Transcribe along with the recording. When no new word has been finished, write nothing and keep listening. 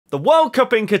The World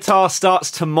Cup in Qatar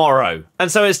starts tomorrow, and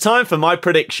so it's time for my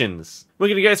predictions. We're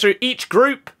going to go through each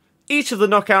group, each of the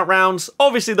knockout rounds,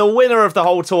 obviously the winner of the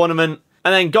whole tournament,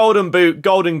 and then Golden Boot,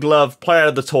 Golden Glove, Player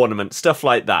of the Tournament, stuff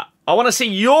like that. I want to see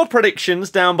your predictions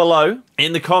down below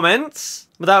in the comments.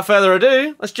 Without further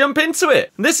ado, let's jump into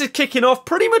it. And this is kicking off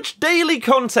pretty much daily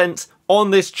content on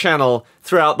this channel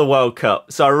throughout the World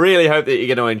Cup, so I really hope that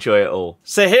you're going to enjoy it all.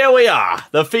 So here we are,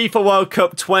 the FIFA World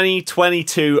Cup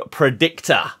 2022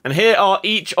 predictor. And here are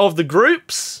each of the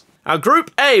groups. Our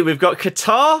Group A, we've got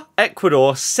Qatar,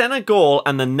 Ecuador, Senegal,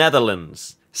 and the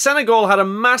Netherlands. Senegal had a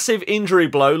massive injury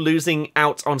blow, losing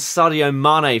out on Sadio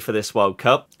Mane for this World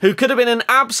Cup, who could have been an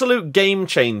absolute game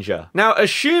changer. Now,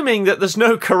 assuming that there's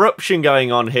no corruption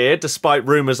going on here, despite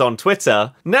rumours on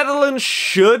Twitter, Netherlands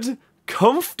should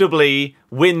comfortably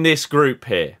win this group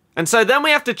here. And so then we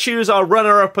have to choose our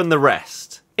runner-up and the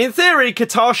rest. In theory,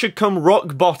 Qatar should come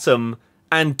rock bottom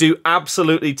and do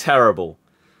absolutely terrible.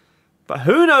 But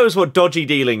who knows what dodgy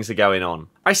dealings are going on.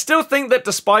 I still think that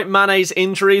despite Mane's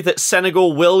injury, that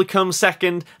Senegal will come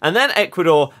second, and then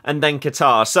Ecuador, and then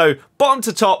Qatar. So bottom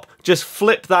to top, just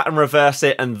flip that and reverse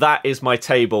it, and that is my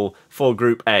table for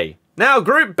Group A. Now,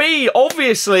 Group B,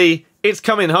 obviously, it's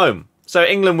coming home. So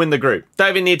England win the group. Don't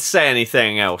even need to say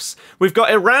anything else. We've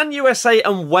got Iran, USA,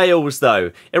 and Wales,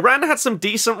 though. Iran had some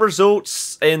decent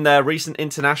results in their recent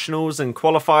internationals and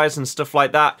qualifiers and stuff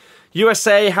like that.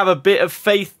 USA have a bit of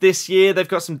faith this year. They've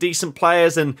got some decent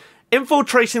players and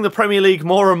infiltrating the Premier League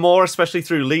more and more, especially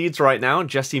through Leeds right now, and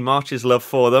Jesse March's love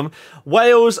for them.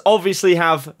 Wales obviously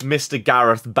have Mr.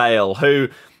 Gareth Bale, who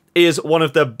is one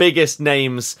of the biggest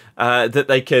names that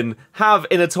they can have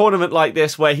in a tournament like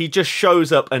this, where he just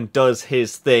shows up and does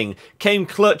his thing. Came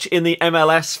clutch in the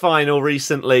MLS final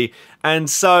recently, and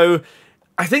so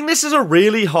I think this is a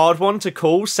really hard one to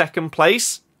call second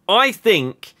place. I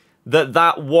think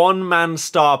that one-man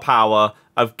star power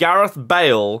of Gareth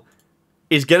Bale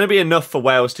is going to be enough for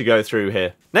Wales to go through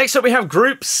here. Next up, we have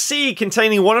Group C,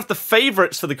 containing one of the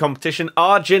favourites for the competition,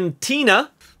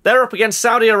 Argentina. They're up against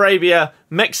Saudi Arabia,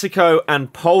 Mexico,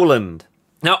 and Poland.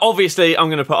 Now, obviously, I'm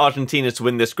going to put Argentina to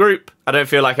win this group. I don't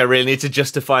feel like I really need to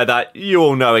justify that. You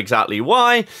all know exactly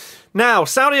why. Now,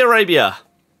 Saudi Arabia,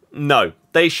 no.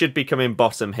 They should be coming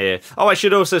bottom here. Oh, I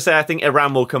should also say I think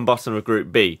Iran will come bottom of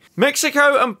Group B.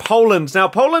 Mexico and Poland. Now,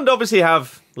 Poland obviously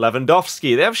have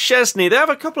Lewandowski. They have Szczesny. They have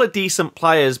a couple of decent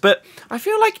players. But I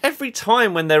feel like every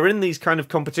time when they're in these kind of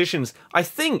competitions, I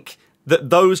think that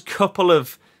those couple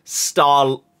of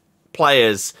star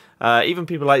players, even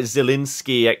people like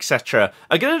Zielinski, etc.,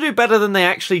 are going to do better than they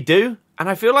actually do. And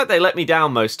I feel like they let me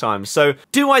down most times. So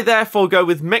do I therefore go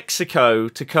with Mexico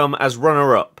to come as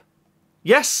runner-up?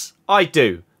 Yes, I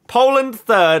do. Poland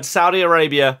third, Saudi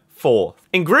Arabia fourth.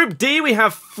 In Group D, we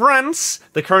have France,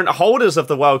 the current holders of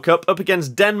the World Cup, up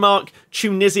against Denmark,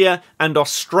 Tunisia, and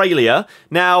Australia.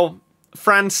 Now,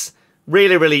 France,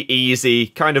 really, really easy,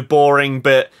 kind of boring,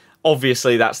 but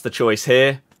obviously that's the choice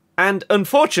here. And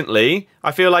unfortunately,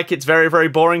 I feel like it's very, very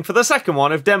boring for the second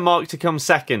one of Denmark to come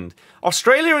second.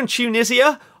 Australia and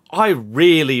Tunisia, I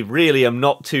really, really am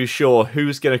not too sure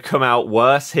who's going to come out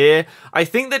worse here. I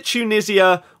think that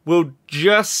Tunisia will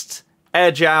just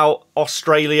edge out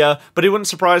Australia, but it wouldn't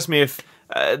surprise me if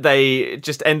they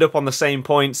just end up on the same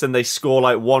points and they score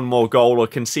like one more goal or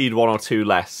concede one or two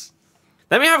less.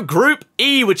 Then we have Group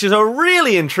E, which is a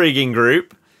really intriguing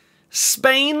group.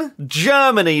 Spain,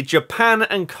 Germany, Japan,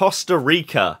 and Costa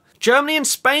Rica. Germany and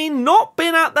Spain not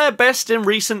been at their best in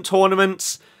recent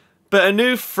tournaments, but a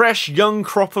new, fresh, young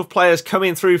crop of players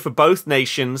coming through for both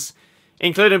nations,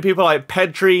 including people like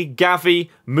Pedri, Gavi,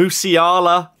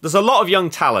 Musiala. There's a lot of young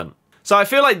talent. So I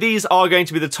feel like these are going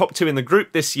to be the top two in the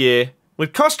group this year.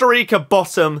 With Costa Rica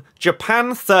bottom,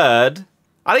 Japan third.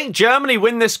 I think Germany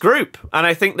win this group, and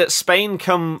I think that Spain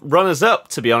come runners-up,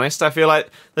 to be honest. I feel like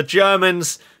the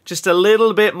Germans just a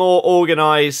little bit more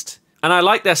organised, and I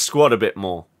like their squad a bit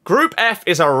more. Group F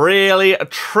is a really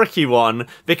tricky one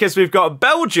because we've got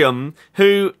Belgium,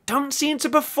 who don't seem to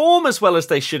perform as well as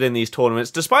they should in these tournaments,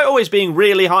 despite always being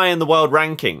really high in the world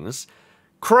rankings.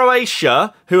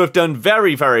 Croatia, who have done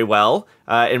very, very well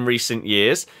in recent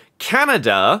years.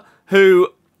 Canada, who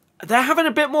they're having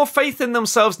a bit more faith in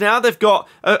themselves now. They've got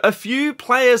a few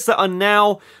players that are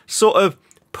now sort of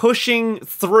pushing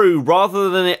through rather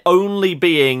than it only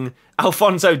being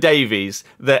Alphonso Davies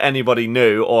that anybody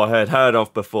knew or had heard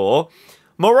of before.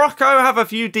 Morocco have a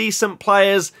few decent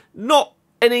players, not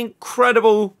an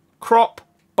incredible crop,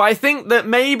 but I think that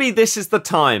maybe this is the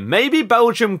time. Maybe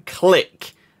Belgium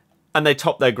click and they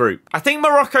top their group. I think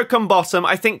Morocco come bottom.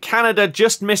 I think Canada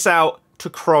just miss out to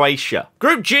Croatia.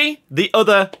 Group G, the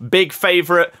other big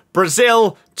favourite.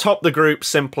 Brazil top the group,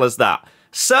 simple as that.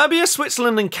 Serbia,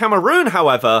 Switzerland and Cameroon,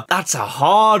 however, that's a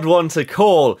hard one to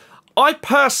call. I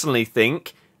personally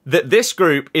think that this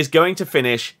group is going to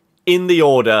finish in the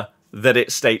order that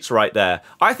it states right there.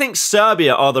 I think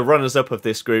Serbia are the runners-up of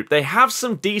this group. They have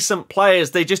some decent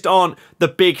players. They just aren't the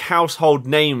big household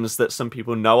names that some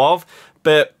people know of.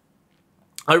 But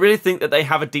I really think that they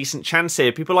have a decent chance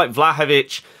here. People like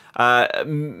Vlahovic,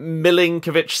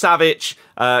 Milinkovic-Savic,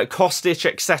 Kostic,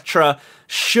 etc.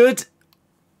 should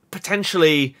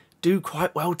potentially do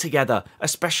quite well together,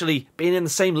 especially being in the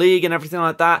same league and everything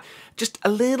like that. Just a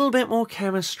little bit more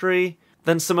chemistry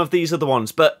than some of these other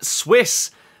ones. But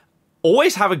Swiss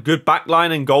always have a good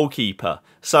backline and goalkeeper,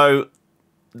 so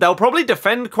they'll probably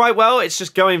defend quite well. It's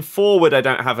just going forward, I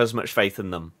don't have as much faith in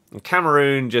them. And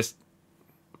Cameroon, just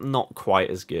not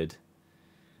quite as good.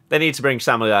 They need to bring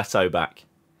Samuel Eto'o back.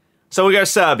 So we'll go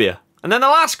Serbia. And then the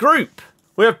last group,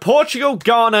 we have Portugal,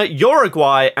 Ghana,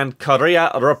 Uruguay, and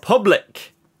Korea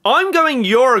Republic. I'm going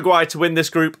Uruguay to win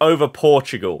this group over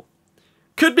Portugal.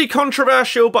 Could be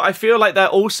controversial, but I feel like they're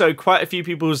also quite a few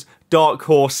people's dark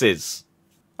horses.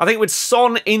 I think with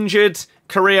Son injured,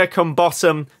 Korea come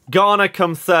bottom, Ghana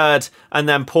come third, and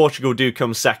then Portugal do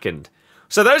come second.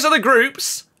 So those are the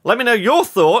groups. Let me know your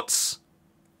thoughts.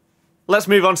 Let's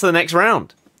move on to the next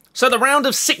round. So the round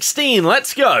of 16,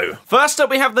 let's go. First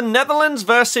up, we have the Netherlands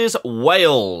versus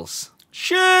Wales.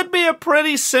 Should be a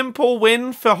pretty simple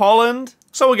win for Holland,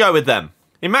 so we'll go with them.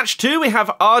 In match 2, we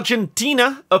have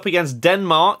Argentina up against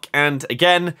Denmark, and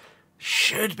again,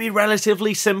 should be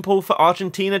relatively simple for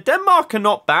Argentina. Denmark are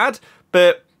not bad,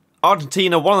 but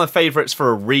Argentina, one of the favourites for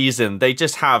a reason. They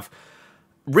just have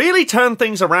really turned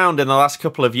things around in the last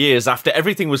couple of years after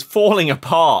everything was falling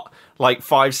apart like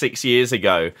 5-6 years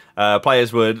ago.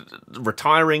 Players were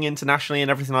retiring internationally and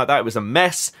everything like that. It was a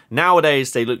mess.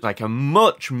 Nowadays, they look like a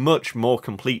much, much more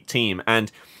complete team.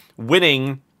 And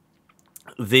winning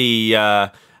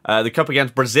the Cup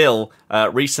against Brazil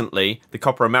recently, the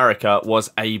Copa America, was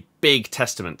a big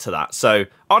testament to that. So,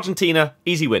 Argentina,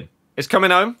 easy win. It's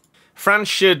coming home. France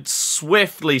should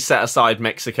swiftly set aside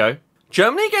Mexico.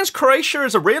 Germany against Croatia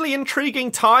is a really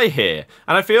intriguing tie here.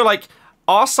 And I feel like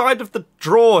our side of the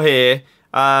draw here,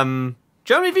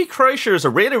 Germany v Croatia is a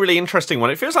really, really interesting one.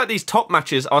 It feels like these top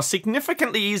matches are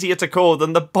significantly easier to call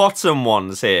than the bottom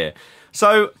ones here.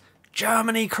 So,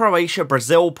 Germany, Croatia,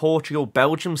 Brazil, Portugal,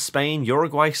 Belgium, Spain,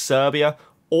 Uruguay, Serbia,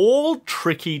 all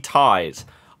tricky ties.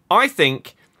 I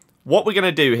think what we're going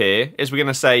to do here is we're going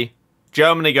to say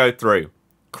Germany go through.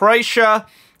 Croatia,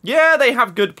 yeah, they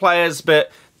have good players,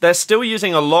 but they're still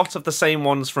using a lot of the same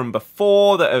ones from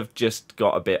before that have just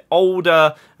got a bit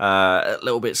older, a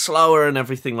little bit slower and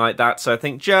everything like that. So I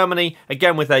think Germany,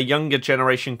 again with their younger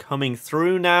generation coming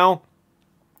through now,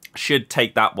 should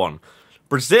take that one.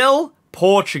 Brazil,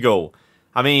 Portugal.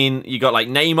 I mean, you got like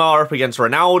Neymar up against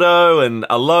Ronaldo and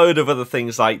a load of other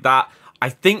things like that. I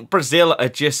think Brazil are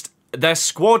just, their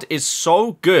squad is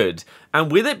so good.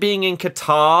 And with it being in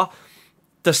Qatar,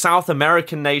 the South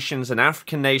American nations and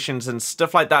African nations and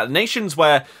stuff like that, nations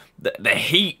where the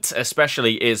heat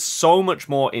especially is so much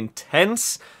more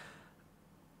intense,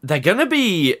 they're going to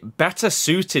be better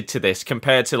suited to this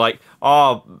compared to like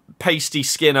our pasty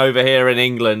skin over here in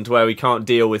England where we can't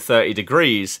deal with 30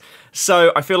 degrees.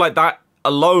 So I feel like that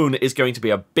alone is going to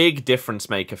be a big difference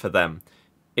maker for them.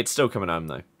 It's still coming home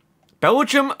though.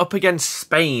 Belgium up against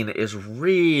Spain is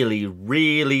really,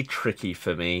 really tricky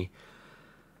for me.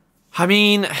 I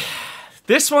mean,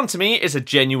 this one to me is a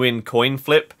genuine coin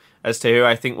flip as to who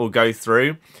I think will go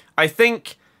through. I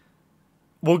think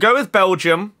we'll go with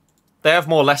Belgium. They have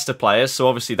more Leicester players, so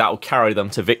obviously that will carry them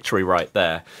to victory right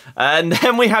there. And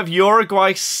then we have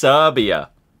Uruguay, Serbia.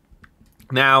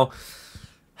 Now,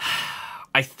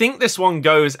 I think this one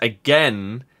goes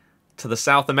again to the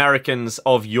South Americans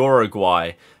of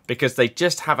Uruguay because they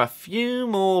just have a few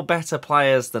more better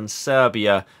players than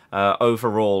Serbia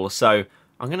overall. So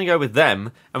I'm going to go with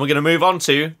them, and we're going to move on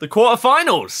to the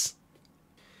quarterfinals.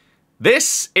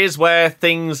 This is where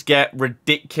things get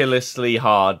ridiculously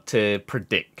hard to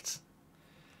predict.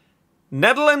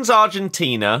 Netherlands,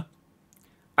 Argentina.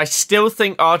 I still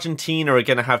think Argentina are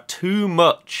going to have too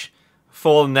much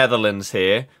for the Netherlands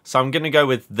here, so I'm going to go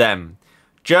with them.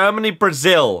 Germany,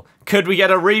 Brazil. Could we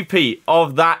get a repeat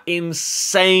of that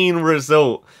insane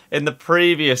result in the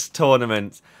previous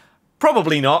tournament?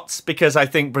 Probably not, because I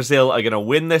think Brazil are going to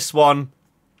win this one.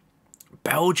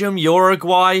 Belgium,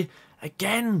 Uruguay.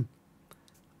 Again,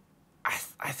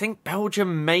 I think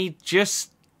Belgium may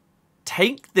just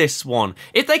take this one.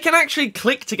 If they can actually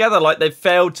click together like they've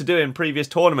failed to do in previous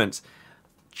tournaments,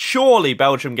 surely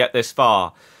Belgium get this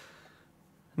far.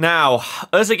 Now,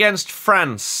 us against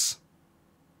France.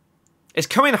 It's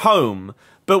coming home,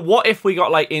 but what if we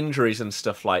got, like, injuries and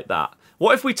stuff like that?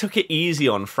 What if we took it easy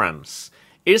on France?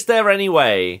 Is there any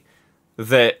way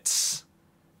that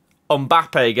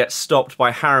Mbappe gets stopped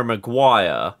by Harry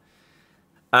Maguire?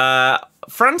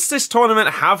 France this tournament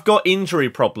have got injury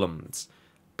problems.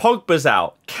 Pogba's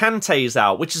out, Kante's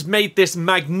out, which has made this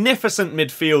magnificent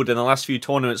midfield in the last few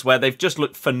tournaments where they've just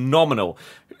looked phenomenal.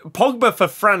 Pogba for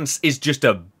France is just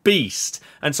a beast,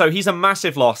 and so he's a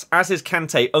massive loss, as is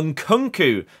Kante.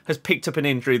 Nkunku has picked up an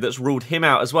injury that's ruled him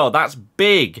out as well. That's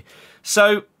big.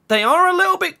 So they are a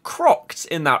little bit crocked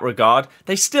in that regard.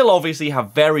 They still obviously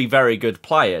have very, very good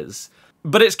players,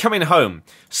 but it's coming home.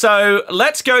 So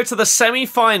let's go to the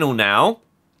semi-final now.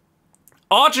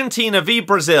 Argentina v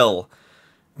Brazil.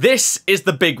 This is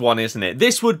the big one, isn't it?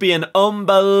 This would be an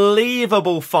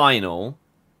unbelievable final.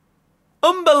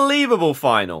 Unbelievable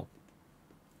final.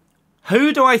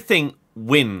 Who do I think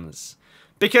wins?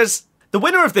 Because the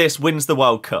winner of this wins the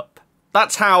World Cup.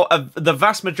 That's how the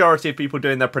vast majority of people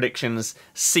doing their predictions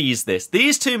sees this.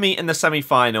 These two meet in the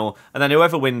semi-final, and then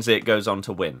whoever wins it goes on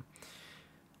to win.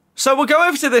 So we'll go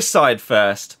over to this side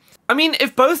first. I mean,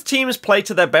 if both teams play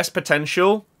to their best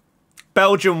potential,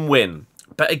 Belgium win.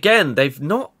 But again, they've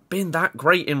not been that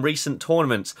great in recent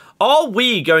tournaments. Are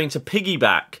we going to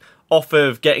piggyback off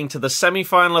of getting to the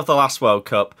semi-final of the last World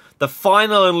Cup, the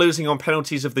final and losing on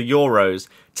penalties of the Euros,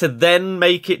 to then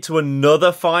make it to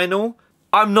another final?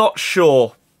 I'm not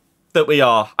sure that we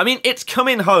are. I mean, it's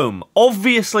coming home.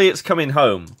 Obviously, it's coming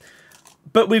home.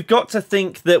 But we've got to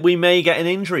think that we may get an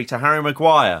injury to Harry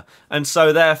Maguire. And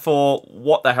so, therefore,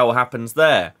 what the hell happens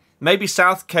there? Maybe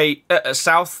Southgate,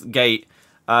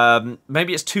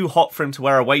 maybe it's too hot for him to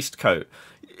wear a waistcoat.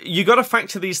 You got to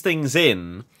factor these things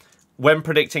in when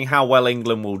predicting how well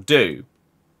England will do.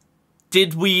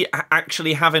 Did we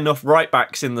actually have enough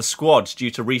right-backs in the squad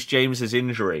due to Reece James's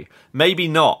injury? Maybe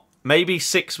not. Maybe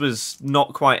 6 was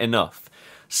not quite enough.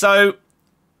 So,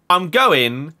 I'm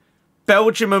going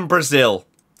Belgium and Brazil.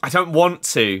 I don't want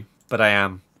to, but I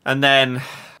am. And then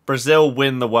Brazil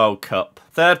win the World Cup.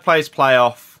 Third place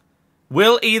playoff.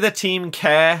 Will either team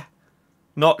care?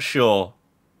 Not sure.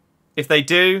 If they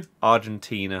do,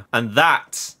 Argentina. And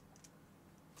that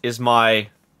is my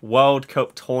World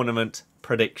Cup tournament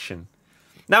prediction.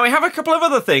 Now, we have a couple of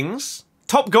other things.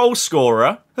 Top goal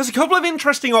scorer. There's a couple of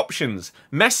interesting options.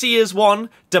 Messi is one.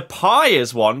 Depay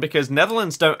is one, because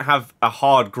Netherlands don't have a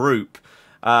hard group.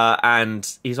 And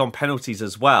he's on penalties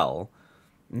as well.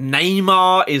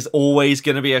 Neymar is always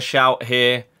going to be a shout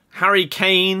here. Harry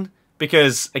Kane,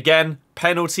 because, again,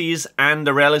 penalties and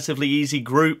a relatively easy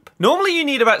group. Normally you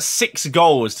need about 6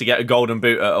 goals to get a golden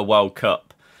boot at a World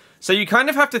Cup. So you kind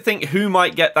of have to think who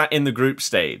might get that in the group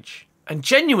stage. And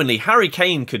genuinely, Harry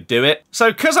Kane could do it.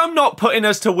 So, because I'm not putting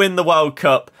us to win the World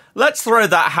Cup, let's throw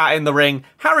that hat in the ring.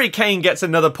 Harry Kane gets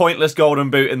another pointless golden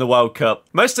boot in the World Cup.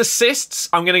 Most assists,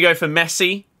 I'm going to go for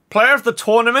Messi. Player of the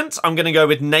tournament, I'm going to go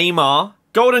with Neymar.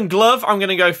 Golden glove, I'm going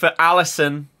to go for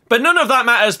Alisson. But none of that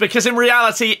matters, because in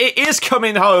reality, it is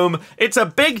coming home. It's a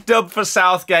big dub for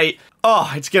Southgate.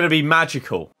 Oh, it's going to be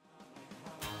magical.